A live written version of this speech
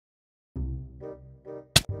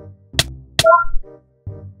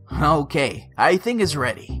Okay, I think it's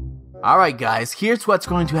ready. Alright guys, here's what's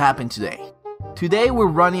going to happen today. Today we're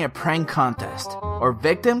running a prank contest. Our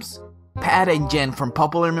victims? Pat and Jen from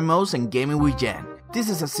PopularMMOs and Gaming with Jen. This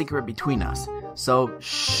is a secret between us, so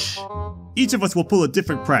shh. Each of us will pull a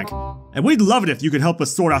different prank, and we'd love it if you could help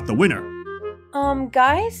us sort out the winner.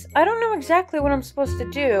 Guys, I don't know exactly what I'm supposed to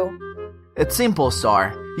do. It's simple,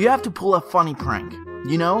 Star. You have to pull a funny prank.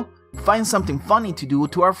 You know, find something funny to do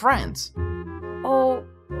to our friends.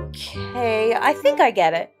 Okay, I think I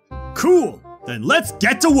get it. Cool! Then let's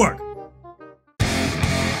get to work!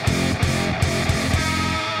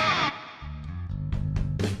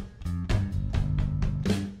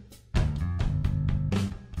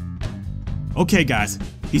 Okay guys,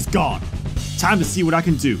 he's gone. Time to see what I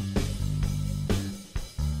can do.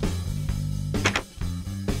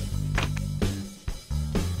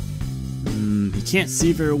 He can't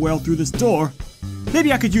see very well through this door.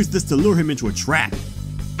 Maybe I could use this to lure him into a trap.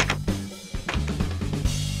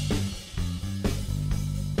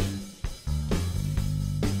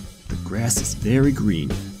 The grass is very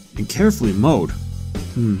green and carefully mowed.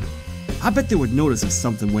 I bet they would notice if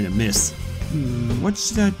something went amiss. What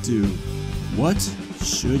should I do? What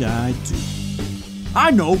should I do?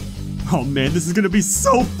 I know! Oh man, this is gonna be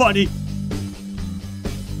so funny!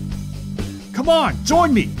 Come on,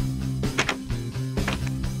 join me!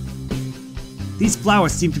 These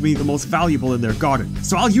flowers seem to be the most valuable in their garden,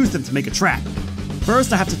 so I'll use them to make a trap.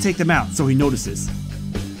 First, I have to take them out so he notices.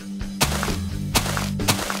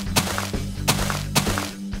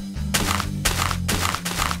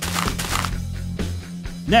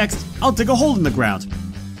 Next, I'll dig a hole in the ground,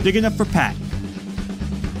 big enough for Pat.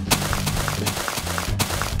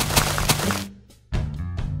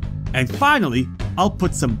 And finally, I'll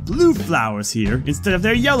put some blue flowers here instead of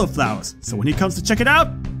their yellow flowers, so when he comes to check it out,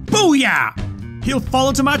 booyah! He'll fall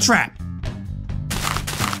into my trap.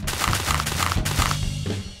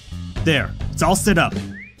 There, it's all set up.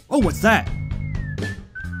 Oh, what's that?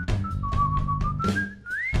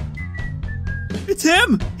 It's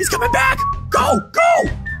him! He's coming back! Go! Go!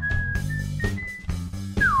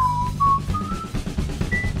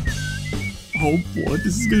 Oh boy,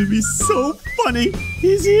 this is gonna be so funny!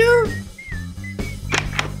 He's here!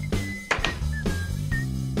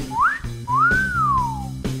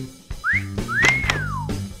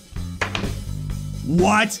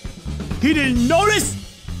 What? He didn't notice?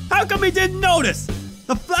 How come he didn't notice?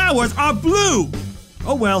 The flowers are blue!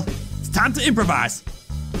 Oh well, it's time to improvise.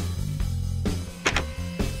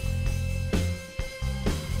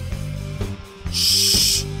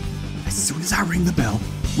 Shh! As soon as I ring the bell,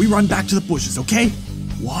 we run back to the bushes, okay?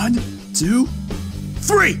 1, 2,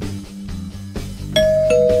 3!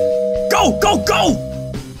 Go! Go! Go!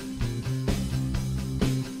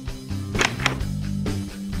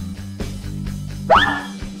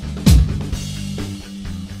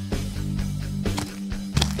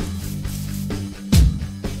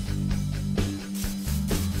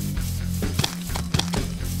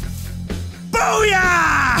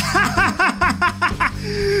 Booyah!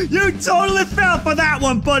 You totally fell for that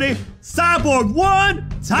one, buddy! Cyborg 1,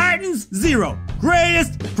 Titans 0.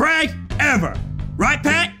 Greatest prank ever! Right,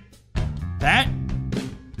 Pat? Pat?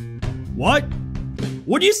 What?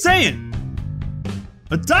 What are you saying?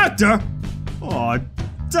 A doctor? Oh,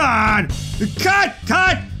 darn! Cut!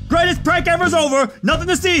 Cut! Greatest prank ever's over! Nothing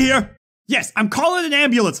to see here! Yes, I'm calling an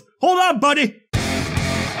ambulance! Hold on, buddy!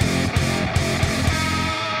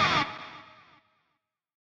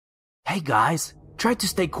 Hey guys, try to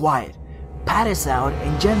stay quiet. Pat is out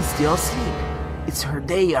and Jen's still asleep. It's her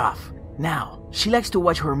day off. Now, she likes to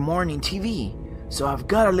watch her morning TV, so I've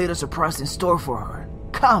got a little surprise in store for her.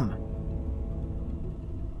 Come!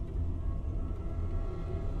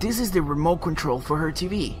 This is the remote control for her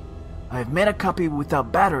TV. I've made a copy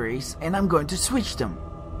without batteries and I'm going to switch them.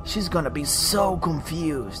 She's gonna be so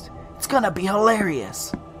confused. It's gonna be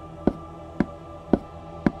hilarious.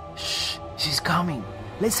 Shh, she's coming.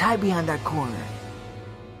 Let's hide behind that corner.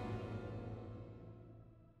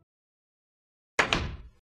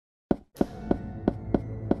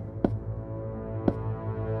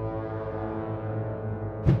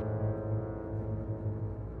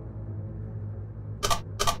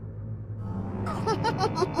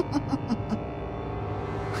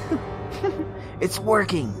 It's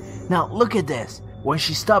working. Now look at this. When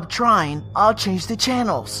she stopped trying, I'll change the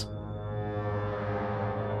channels.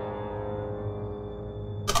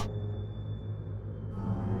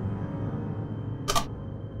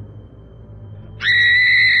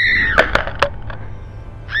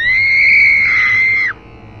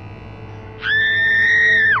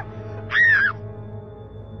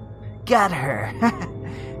 Got her.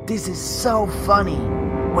 This is so funny.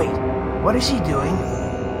 Wait, what is she doing?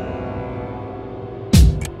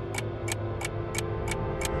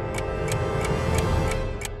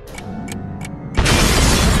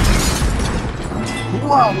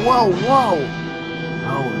 Whoa, whoa, whoa!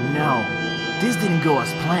 Oh no, this didn't go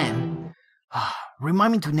as planned.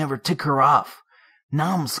 Remind me to never tick her off.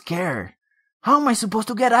 Now I'm scared. How am I supposed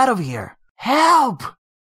to get out of here? Help!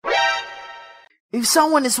 If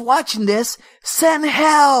someone is watching this, send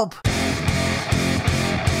help!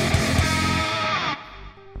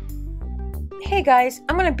 Hey guys,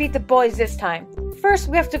 I'm gonna beat the boys this time. First,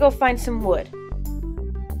 we have to go find some wood.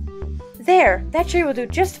 There, that tree will do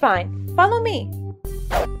just fine. Follow me.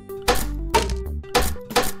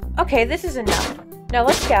 Okay, this is enough. Now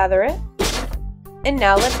let's gather it. And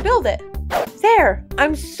now let's build it. There!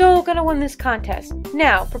 I'm so gonna win this contest.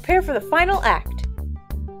 Now, prepare for the final act.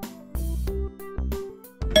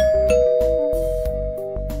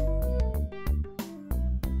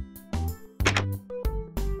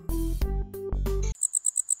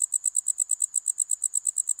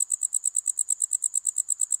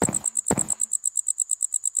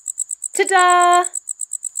 Ta-da!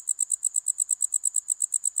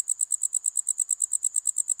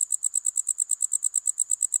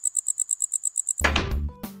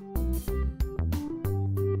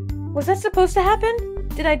 Was that supposed to happen?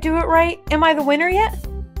 Did I do it right? Am I the winner yet?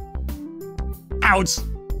 Ouch!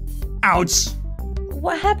 Ouch!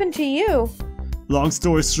 What happened to you? Long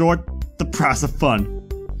story short, the price of fun.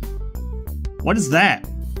 What is that?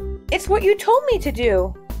 It's what you told me to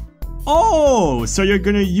do. Oh, so you're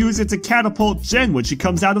gonna use it to catapult Jen when she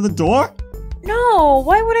comes out of the door? No,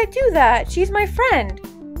 why would I do that? She's my friend.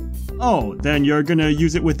 Oh, then you're gonna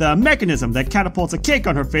use it with a mechanism that catapults a cake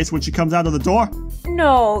on her face when she comes out of the door?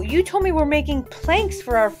 No, you told me we're making planks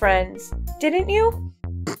for our friends, didn't you?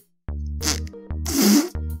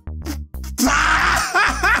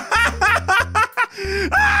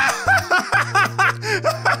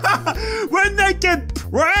 We're making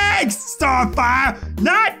pranks, Starfire,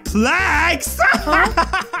 not planks!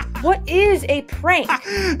 Huh? What is a prank?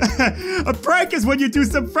 A prank is when you do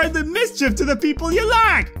some friendly mischief to the people you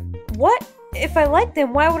like! What? If I like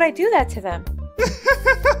them, why would I do that to them?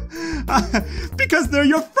 Because they're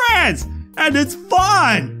your friends, and it's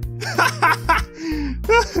fun!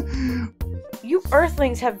 You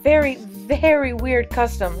Earthlings have very, very weird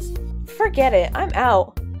customs. Forget it, I'm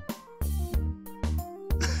out.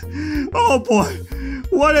 Oh boy,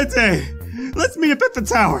 what a day! Let's meet up at the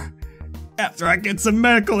tower, after I get some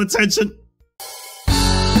medical attention.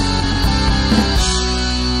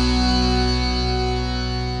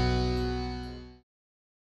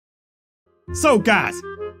 So guys,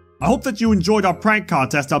 I hope that you enjoyed our prank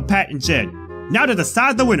contest on Pat and Jen. Now to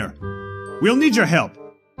decide the winner. We'll need your help.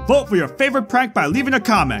 Vote for your favorite prank by leaving a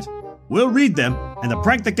comment. We'll read them, and the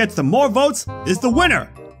prank that gets the more votes is the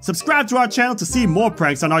winner. Subscribe to our channel to see more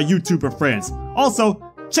pranks on our YouTuber friends. Also,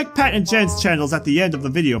 check Pat and Jen's channels at the end of the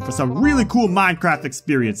video for some really cool Minecraft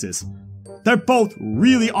experiences. They're both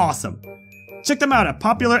really awesome. Check them out at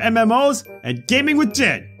PopularMMOs and Gaming with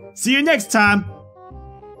Jen. See you next time.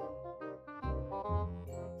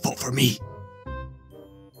 Vote for me.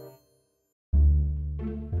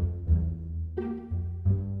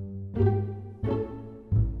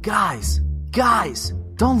 Guys,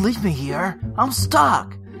 don't leave me here. I'm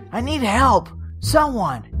stuck. I need help.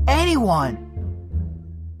 Someone, anyone.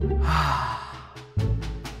 And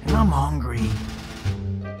I'm hungry.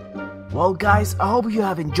 Well guys, I hope you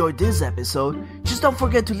have enjoyed this episode. Just don't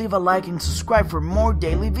forget to leave a like and subscribe for more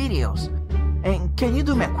daily videos. And can you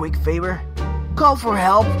do me a quick favor? Call for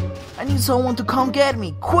help. I need someone to come get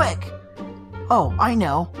me, quick. Oh, I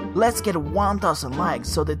know. Let's get 1,000 likes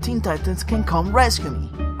so the Teen Titans can come rescue me.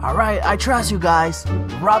 Alright, I trust you guys.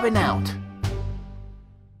 Robin out.